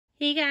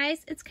Hey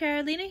guys, it's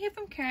Carolina here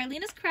from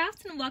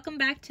KarolinasKrafts and welcome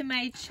back to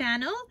my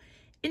channel.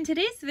 In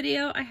today's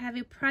video, I have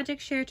a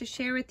project share to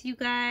share with you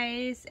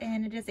guys,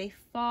 and it is a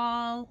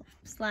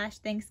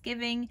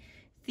fall/Thanksgiving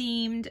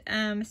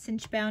themed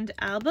cinch bound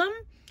album.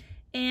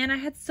 And I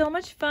had so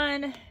much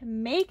fun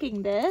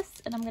making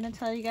this, and I'm going to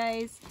tell you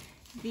guys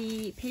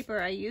the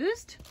paper I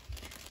used.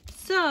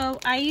 So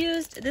I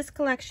used this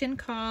collection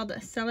called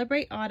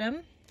Celebrate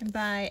Autumn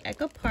by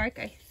Echo Park.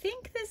 I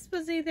think this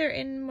was either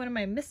in one of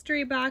my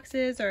mystery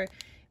boxes, or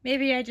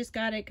maybe I just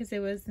got it because it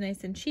was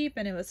nice and cheap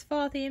and it was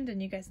fall themed, and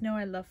you guys know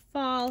I love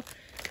fall.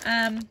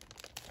 I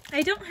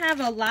don't have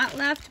a lot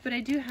left, but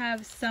I do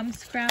have some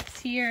scraps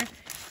here.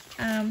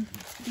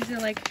 These are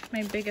like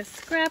my biggest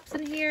scraps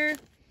in here.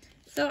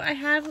 So I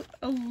have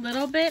a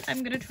little bit.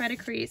 I'm going to try to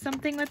create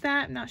something with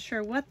that. I'm not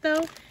sure what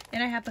though.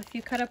 And I have a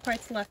few cut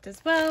aparts left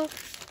as well.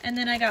 And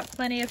then I got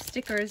plenty of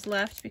stickers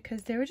left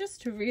because they were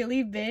just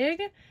really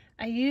big.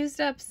 I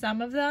used up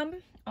some of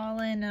them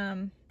all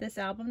in this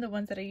album. The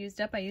ones that I used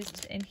up, I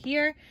used in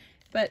here.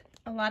 But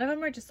a lot of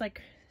them are just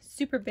like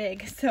super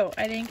big. So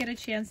I didn't get a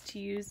chance to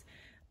use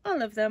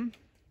all of them.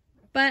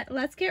 But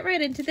let's get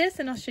right into this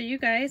and I'll show you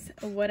guys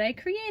what I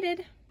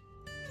created.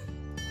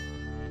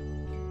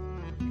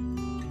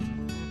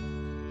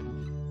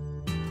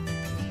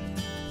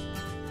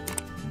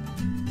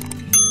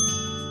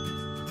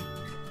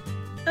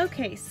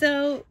 Okay,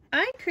 so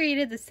I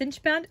created the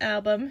cinch bound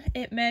album.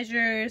 It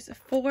measures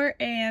 4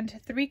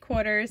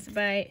 3/4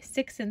 by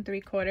 6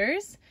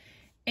 3/4,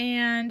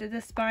 and the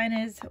spine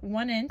is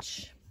 1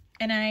 inch.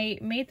 And I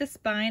made the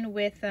spine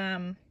with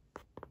the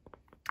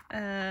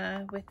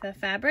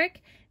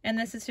fabric, and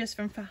this is just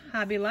from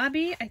Hobby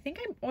Lobby. I think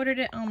I ordered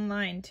it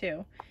online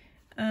too.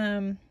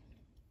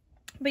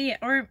 But yeah,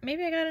 or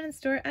maybe I got it in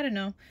store, I don't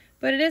know.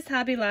 But it is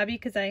Hobby Lobby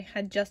because I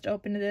had just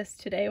opened this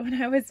today when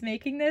I was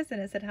making this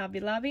and it said Hobby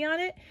Lobby on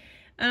it.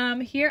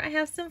 Here I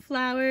have some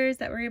flowers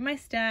that were in my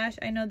stash.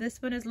 I know this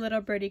one is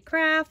Little Birdie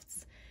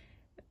Crafts,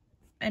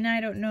 and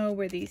I don't know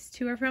where these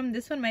two are from.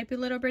 This one might be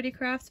Little Birdie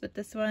Crafts, but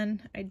this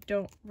one I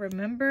don't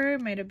remember.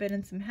 Might have been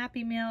in some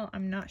Happy Mail,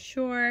 I'm not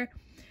sure.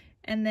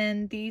 And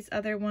then these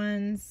other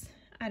ones,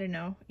 I don't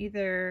know,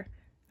 either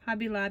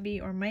Hobby Lobby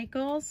or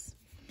Michael's.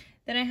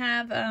 Then I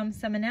have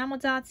some enamel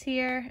dots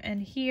here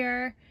and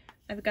here.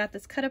 I've got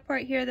this cut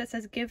apart here that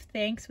says give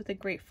thanks with a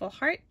grateful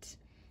heart,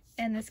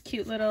 and this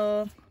cute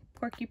little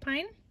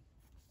porcupine.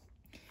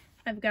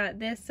 I've got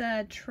this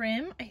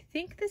trim. I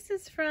think this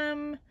is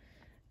from,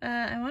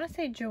 I want to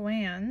say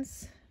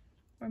Joann's,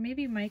 or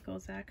maybe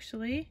Michael's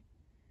actually.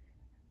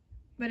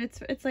 But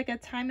it's like a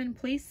time and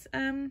place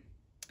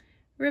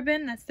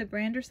ribbon. That's the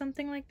brand or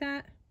something like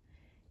that.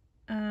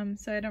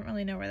 So I don't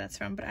really know where that's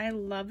from, but I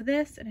love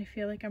this and I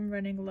feel like I'm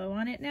running low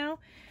on it now.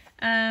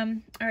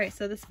 Alright,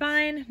 so the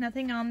spine,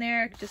 nothing on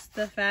there, just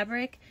the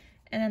fabric,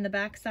 and then the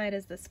back side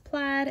is this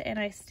plaid, and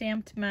I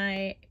stamped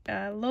my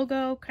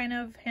logo kind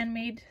of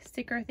handmade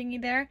sticker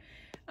thingy there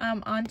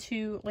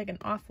onto like an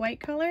off-white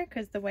color,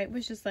 because the white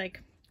was just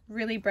like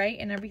really bright,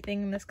 and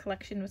everything in this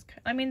collection was,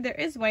 I mean there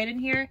is white in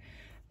here,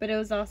 but it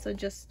was also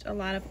just a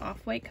lot of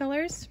off-white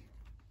colors.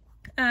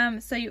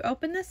 So you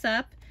open this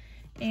up,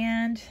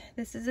 and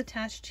this is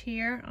attached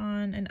here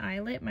on an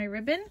eyelet, my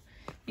ribbon.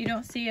 You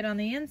don't see it on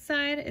the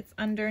inside, it's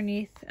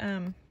underneath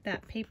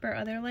that paper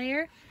other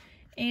layer.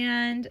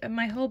 And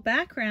my whole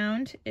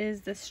background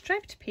is the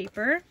striped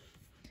paper,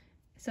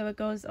 so it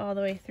goes all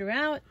the way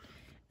throughout.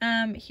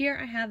 Here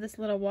I have this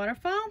little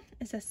waterfall.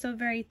 It says so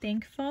very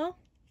thankful,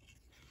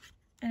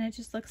 and it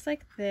just looks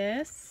like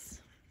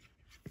this.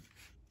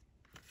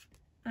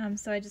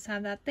 So I just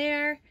have that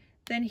there.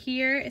 Then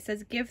here it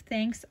says give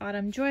thanks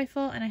autumn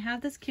joyful, and I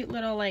have this cute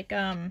little like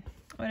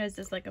what is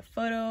this, like a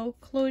photo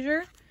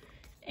closure,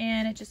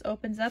 and it just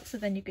opens up, so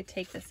then you could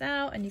take this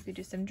out and you could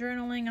do some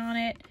journaling on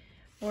it,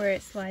 or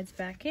it slides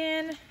back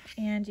in,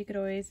 and you could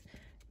always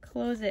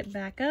close it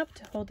back up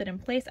to hold it in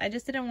place. I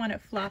just didn't want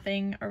it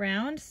flopping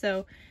around,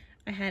 so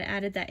I had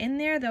added that in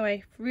there, though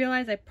I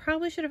realized I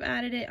probably should have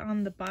added it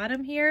on the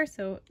bottom here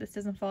so this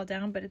doesn't fall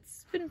down, but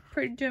it's been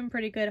doing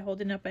pretty good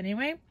holding up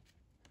anyway.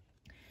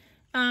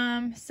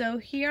 So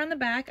here on the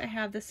back I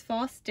have this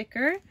fall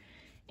sticker,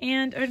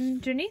 and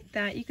underneath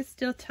that you could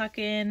still tuck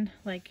in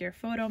like your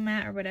photo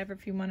mat or whatever.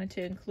 If you wanted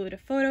to include a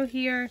photo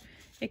here,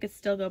 it could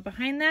still go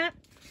behind that.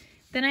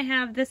 Then I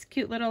have this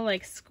cute little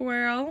like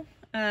squirrel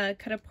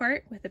cut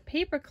apart with a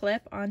paper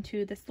clip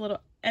onto this little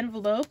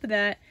envelope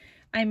that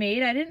I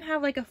made. I didn't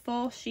have like a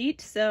full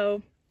sheet,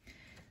 so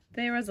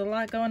there was a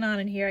lot going on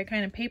in here. I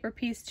kind of paper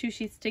pieced 2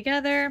 sheets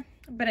together,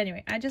 but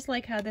anyway, I just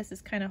like how this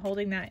is kind of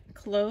holding that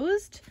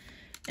closed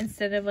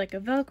instead of like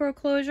a Velcro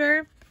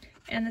closure.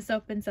 And this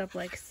opens up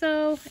like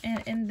so,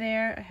 and in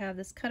there I have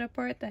this cut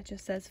apart that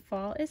just says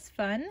fall is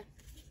fun,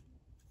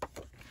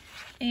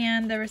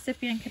 and the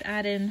recipient could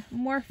add in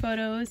more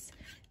photos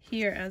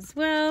here as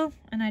well.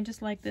 And I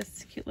just like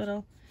this cute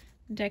little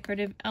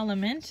decorative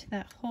element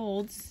that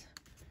holds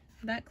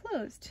that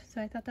closed,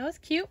 so I thought that was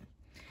cute.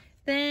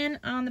 Then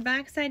on the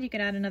back side you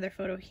could add another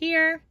photo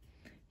here.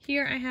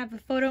 Here I have a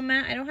photo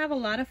mat. I don't have a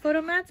lot of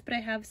photo mats, but I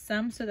have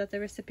some so that the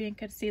recipient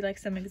could see like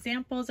some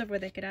examples of where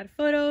they could add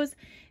photos.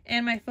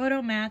 And my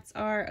photo mats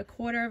are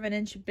 1/4 of an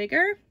inch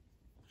bigger,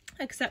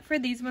 except for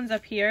these ones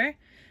up here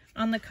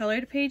on the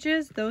colored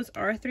pages. Those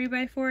are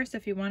 3x4, so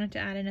if you wanted to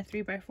add in a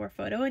 3x4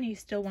 photo and you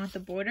still want the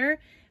border,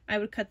 I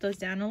would cut those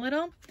down a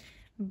little.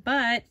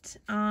 But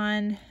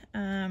on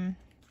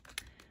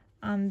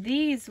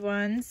these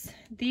ones,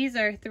 these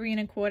are 3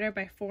 1/4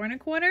 by 4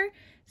 1/4.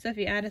 So if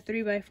you add a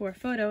 3x4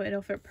 photo,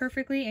 it'll fit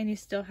perfectly, and you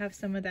still have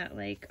some of that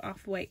like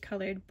off-white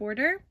colored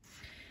border.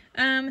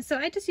 So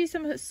I just used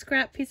some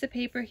scrap piece of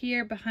paper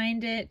here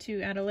behind it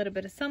to add a little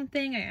bit of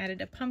something. I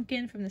added a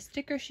pumpkin from the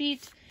sticker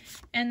sheet,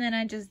 and then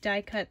I just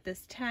die cut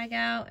this tag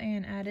out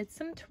and added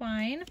some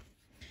twine,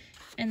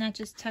 and that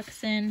just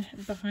tucks in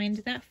behind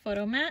that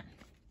photo mat.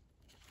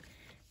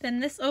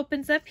 Then this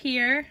opens up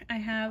here. I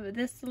have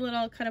this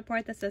little cut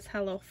apart that says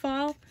Hello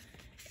Fall,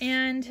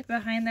 and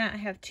behind that I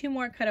have 2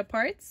 more cut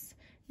aparts.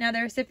 Now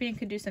the recipient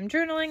could do some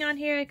journaling on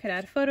here. I could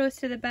add photos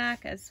to the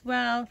back as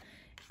well,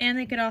 and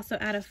they could also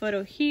add a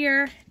photo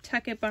here,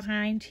 tuck it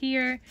behind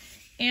here,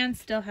 and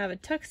still have a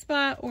tuck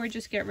spot, or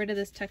just get rid of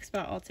this tuck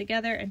spot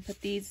altogether and put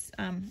these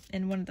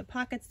in one of the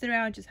pockets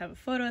throughout, just have a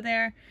photo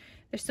there.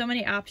 There's so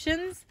many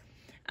options.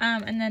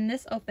 And then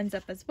this opens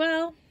up as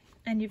well,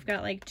 and you've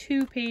got like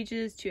 2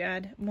 pages to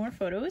add more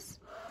photos.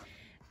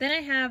 Then I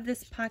have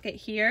this pocket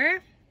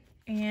here,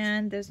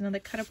 and there's another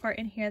cut apart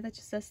in here that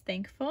just says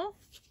thankful.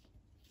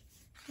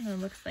 And it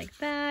looks like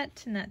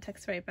that, and that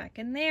tucks right back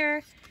in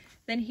there.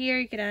 Then here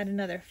you could add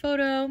another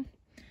photo.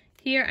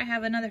 Here I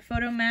have another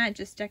photo mat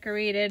just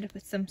decorated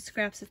with some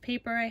scraps of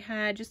paper I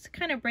had, just to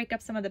kind of break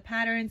up some of the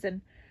patterns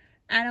and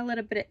add a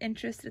little bit of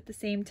interest at the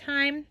same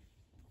time.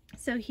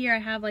 So here I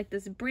have like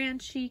this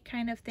branchy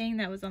kind of thing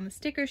that was on the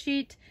sticker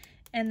sheet,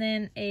 and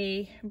then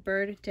a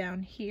bird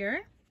down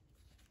here.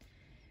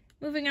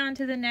 Moving on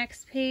to the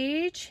next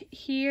page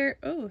here.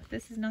 Oh,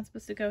 this is not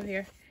supposed to go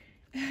here.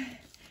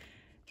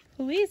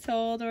 Please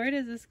hold. Where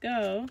does this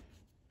go?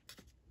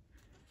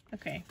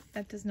 Okay,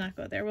 that does not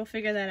go there. We'll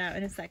figure that out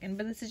in a second,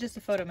 but this is just a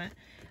photo mat.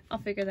 I'll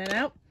figure that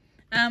out.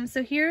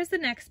 So here's the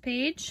next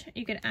page.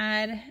 You can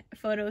add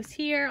photos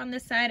here on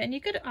this side, and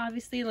you could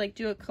obviously like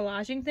do a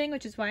collaging thing,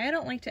 which is why I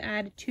don't like to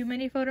add too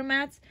many photo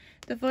mats.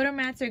 The photo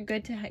mats are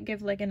good to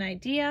give like an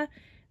idea,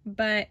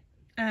 but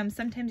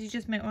sometimes you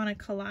just might want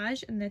to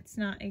collage, and it's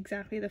not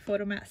exactly the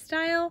photo mat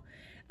style.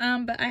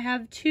 But I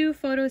have 2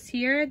 photos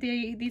here.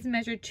 These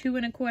measure 2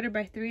 1/4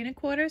 by 3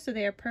 1/4, so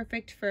they are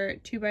perfect for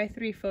 2 by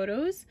 3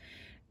 photos.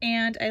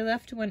 And I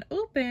left one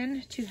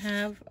open to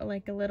have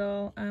like a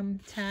little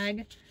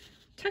tag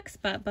tuck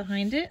spot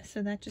behind it,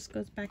 so that just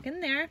goes back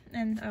in there.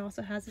 And it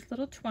also has this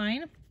little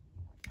twine,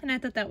 and I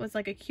thought that was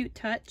like a cute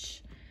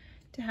touch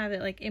to have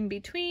it like in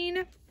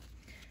between.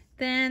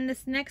 Then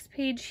this next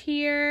page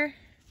here,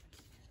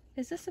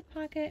 is this a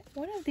pocket?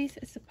 One of these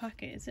is a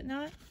pocket, is it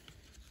not?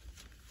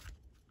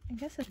 I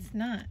guess it's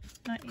not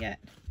yet.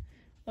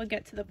 We'll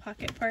get to the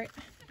pocket part.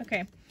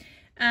 Okay,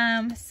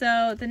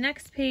 so the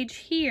next page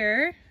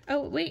here,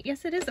 oh wait,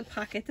 yes it is a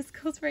pocket. This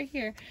goes right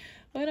here.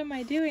 What am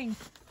I doing?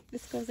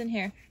 This goes in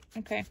here.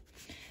 Okay,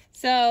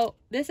 so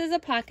this is a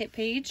pocket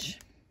page.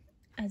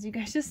 As you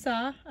guys just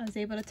saw, I was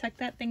able to tuck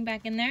that thing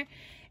back in there.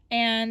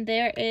 And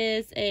there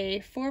is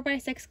a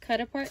 4x6 cut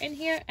apart in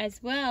here,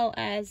 as well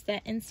as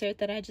that insert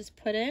that I just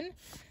put in.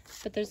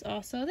 But there's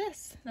also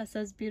this that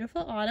says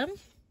Beautiful Autumn.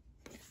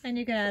 And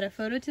you could add a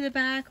photo to the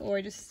back,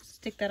 or just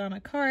stick that on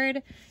a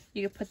card.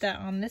 You could put that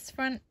on this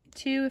front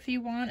too if you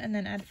want, and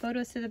then add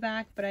photos to the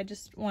back. But I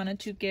just wanted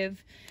to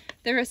give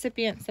the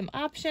recipient some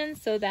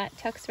options, so that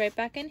tucks right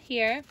back in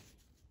here.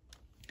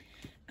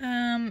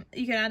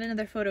 You could add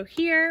another photo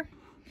here.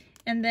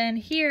 And then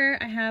here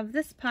I have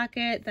this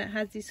pocket that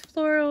has these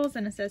florals,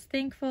 and it says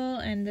thankful,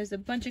 and there's a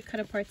bunch of cut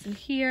aparts in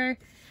here.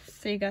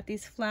 So you got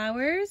these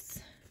flowers.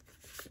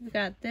 We've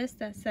got this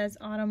that says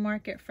Autumn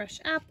Market Fresh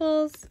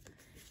Apples,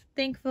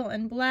 thankful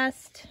and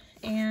blessed,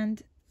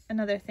 and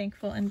another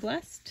thankful and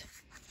blessed.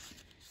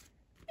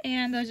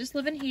 And those just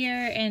live in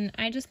here, and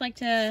I just like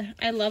to,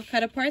 I love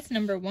cut aparts,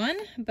 number one,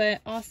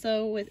 but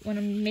also when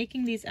I'm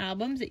making these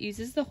albums, it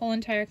uses the whole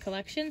entire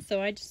collection,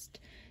 so I just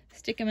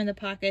stick them in the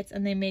pockets,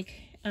 and they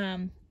make,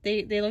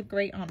 they look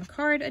great on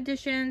card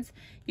editions.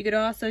 You could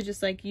also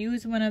just like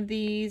use one of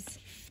these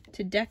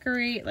to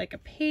decorate like a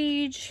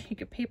page. You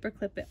could paper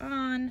clip it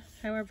on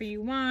however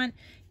you want.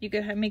 You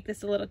could make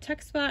this a little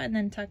tuck spot and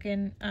then tuck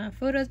in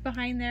photos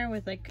behind there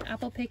with like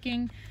apple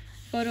picking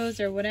photos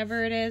or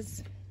whatever it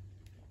is.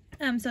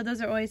 So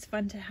those are always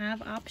fun to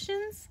have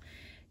options.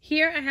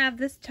 Here I have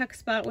this tuck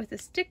spot with a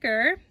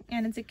sticker,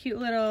 and it's a cute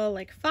little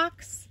like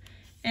fox.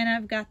 And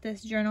I've got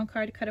this journal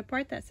card cut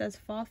apart that says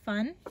Fall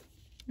Fun.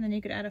 And then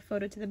you could add a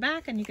photo to the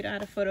back, and you could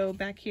add a photo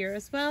back here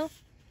as well.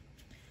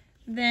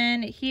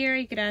 Then here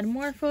you could add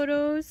more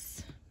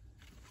photos.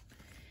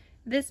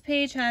 This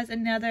page has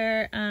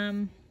another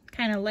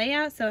kind of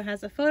layout. So it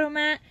has a photo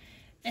mat,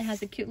 it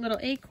has a cute little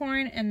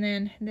acorn, and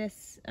then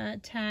this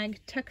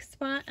tag tuck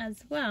spot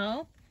as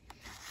well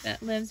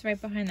that lives right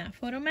behind that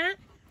photo mat.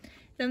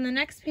 Then the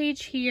next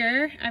page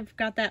here, I've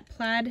got that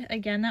plaid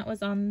again that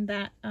was on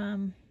that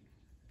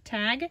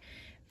tag,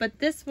 but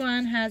this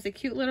one has a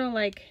cute little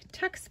like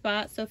tuck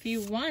spot, so if you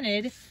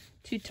wanted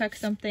to tuck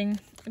something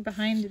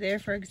behind there,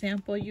 for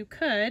example, you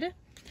could.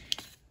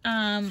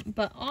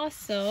 But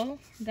also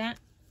that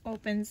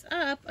opens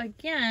up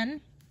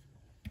again,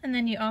 and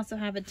then you also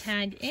have a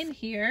tag in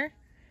here.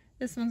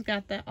 This one's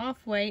got the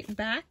off-white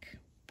back,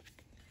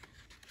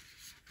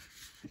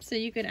 so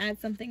you could add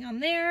something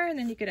on there, and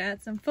then you could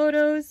add some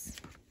photos,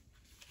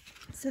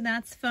 so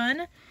that's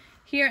fun.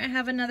 Here I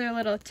have another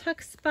little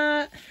tuck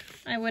spot.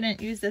 I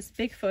wouldn't use this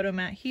big photo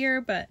mat here,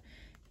 but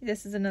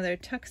this is another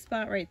tuck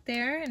spot right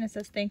there, and it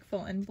says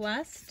thankful and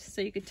blessed,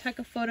 so you could tuck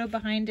a photo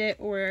behind it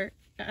or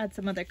add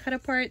some other cut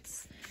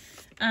aparts.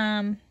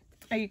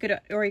 Or you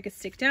could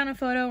stick down a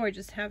photo or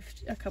just have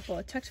a couple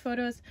of tucked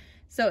photos.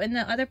 So in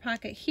the other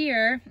pocket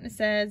here, it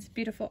says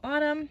beautiful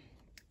autumn,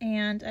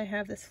 and I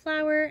have this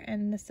flower,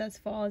 and this says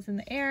fall is in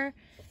the air,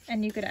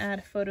 and you could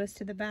add photos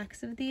to the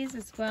backs of these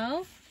as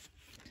well.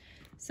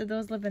 So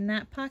those live in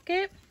that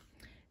pocket.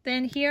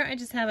 Then here I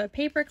just have a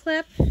paper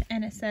clip,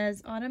 and it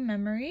says autumn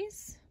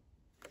memories.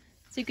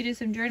 So you could do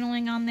some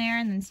journaling on there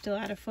and then still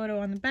add a photo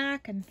on the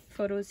back and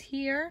photos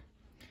here.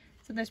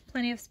 So there's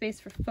plenty of space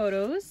for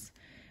photos.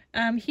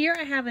 Here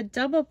I have a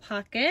double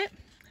pocket.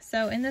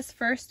 So in this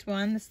first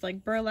one, this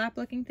like burlap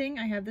looking thing,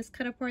 I have this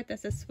cut apart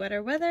that says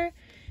sweater weather.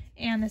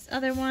 And this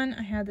other one,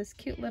 I have this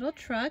cute little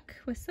truck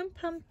with some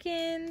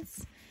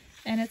pumpkins,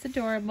 and it's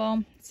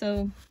adorable.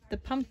 So the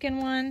pumpkin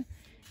one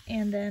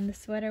and then the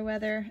sweater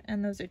weather,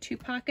 and those are two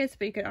pockets,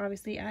 but you could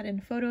obviously add in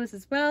photos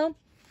as well.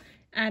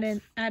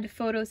 Add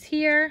photos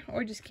here,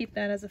 or just keep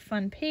that as a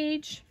fun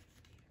page.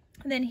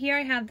 And then here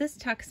I have this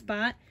tuck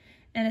spot,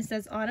 and it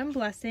says autumn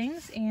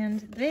blessings, and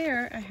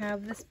there I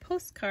have this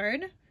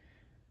postcard.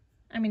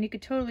 I mean, you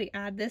could totally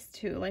add this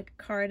to like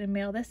a card and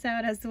mail this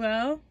out as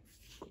well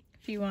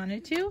if you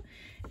wanted to.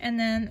 And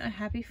then a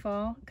happy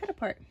fall cut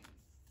apart.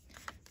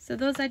 So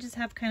those I just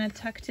have kind of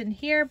tucked in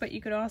here, but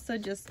you could also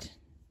just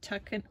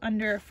tuck it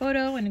under a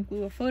photo and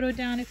glue a photo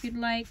down if you'd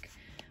like,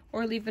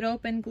 or leave it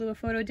open, glue a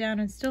photo down,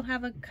 and still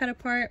have a cut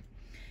apart.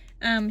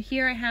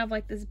 Here I have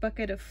like this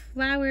bucket of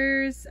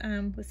flowers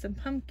with some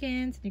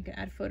pumpkins, and you can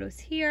add photos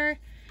here.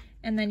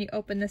 And then you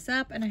open this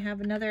up, and I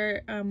have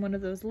another one of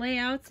those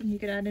layouts, and you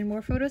could add in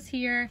more photos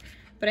here.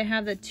 But I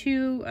have the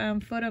two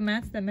photo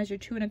mats that measure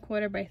 2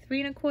 1/4 by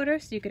 3 1/4,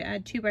 so you could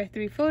add 2 by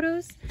 3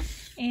 photos.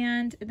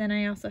 And then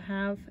I also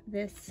have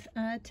this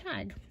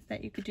tag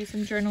that you could do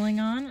some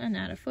journaling on and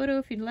add a photo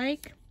if you'd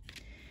like,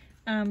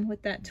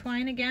 with that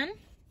twine again.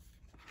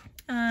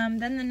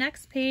 Then the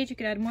next page, you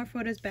could add more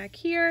photos back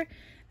here.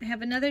 I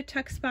have another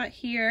tuck spot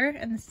here,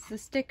 and this is a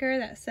sticker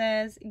that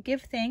says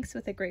give thanks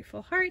with a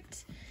grateful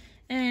heart.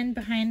 And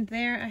behind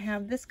there I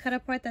have this cut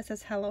apart that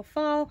says hello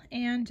fall,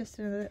 and just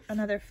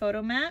another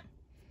photo mat.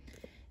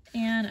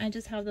 And I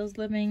just have those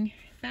living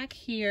back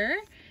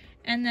here.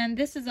 And then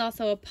this is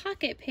also a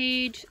pocket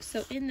page,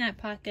 so in that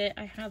pocket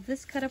I have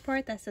this cut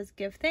apart that says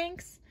give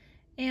thanks,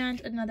 and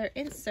another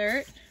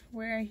insert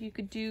where you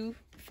could do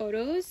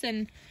photos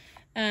and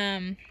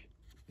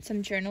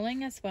some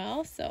journaling as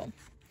well. So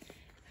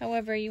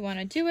however you want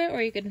to do it,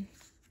 or you could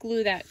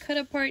glue that cut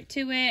apart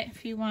to it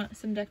if you want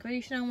some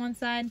decoration on one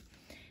side.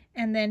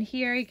 And then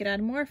here you could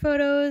add more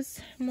photos,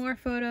 more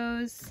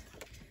photos,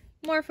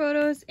 more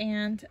photos,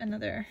 and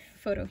another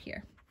photo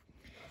here.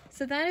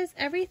 So that is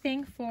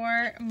everything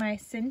for my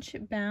Cinch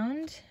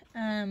bound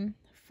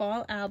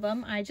fall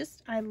album.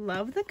 I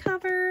love the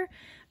cover.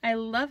 I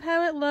love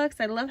how it looks.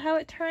 I love how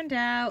it turned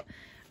out.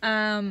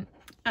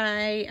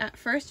 At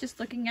first, just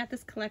looking at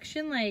this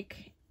collection,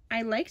 like,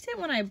 I liked it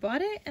when I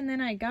bought it, and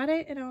then I got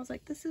it and I was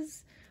like, this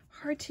is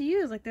hard to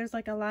use. Like, there's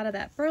like a lot of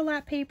that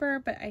burlap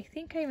paper, but I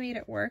think I made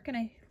it work, and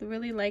I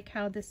really like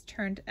how this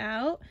turned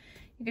out.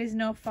 You guys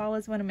know fall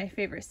is one of my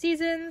favorite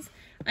seasons.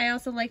 I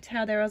also liked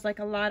how there was like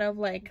a lot of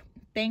like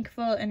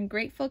thankful and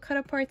grateful cut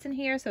aparts in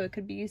here, so it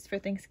could be used for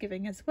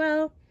Thanksgiving as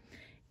well.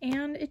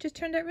 And it just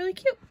turned out really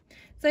cute.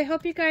 So I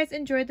hope you guys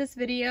enjoyed this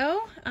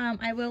video.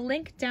 I will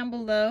link down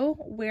below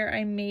where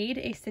I made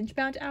a Cinch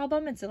bound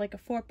album. It's like a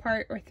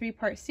 4-part or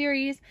 3-part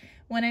series.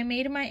 When I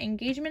made my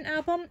engagement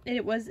album,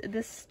 it was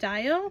this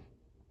style,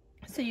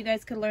 so you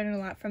guys could learn a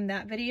lot from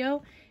that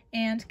video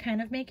and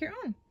kind of make your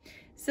own.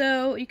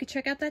 So you could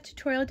check out that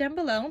tutorial down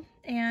below,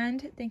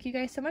 and thank you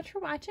guys so much for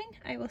watching.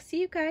 I will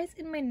see you guys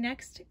in my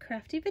next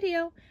crafty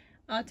video.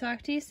 I'll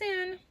talk to you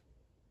soon.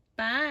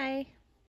 Bye.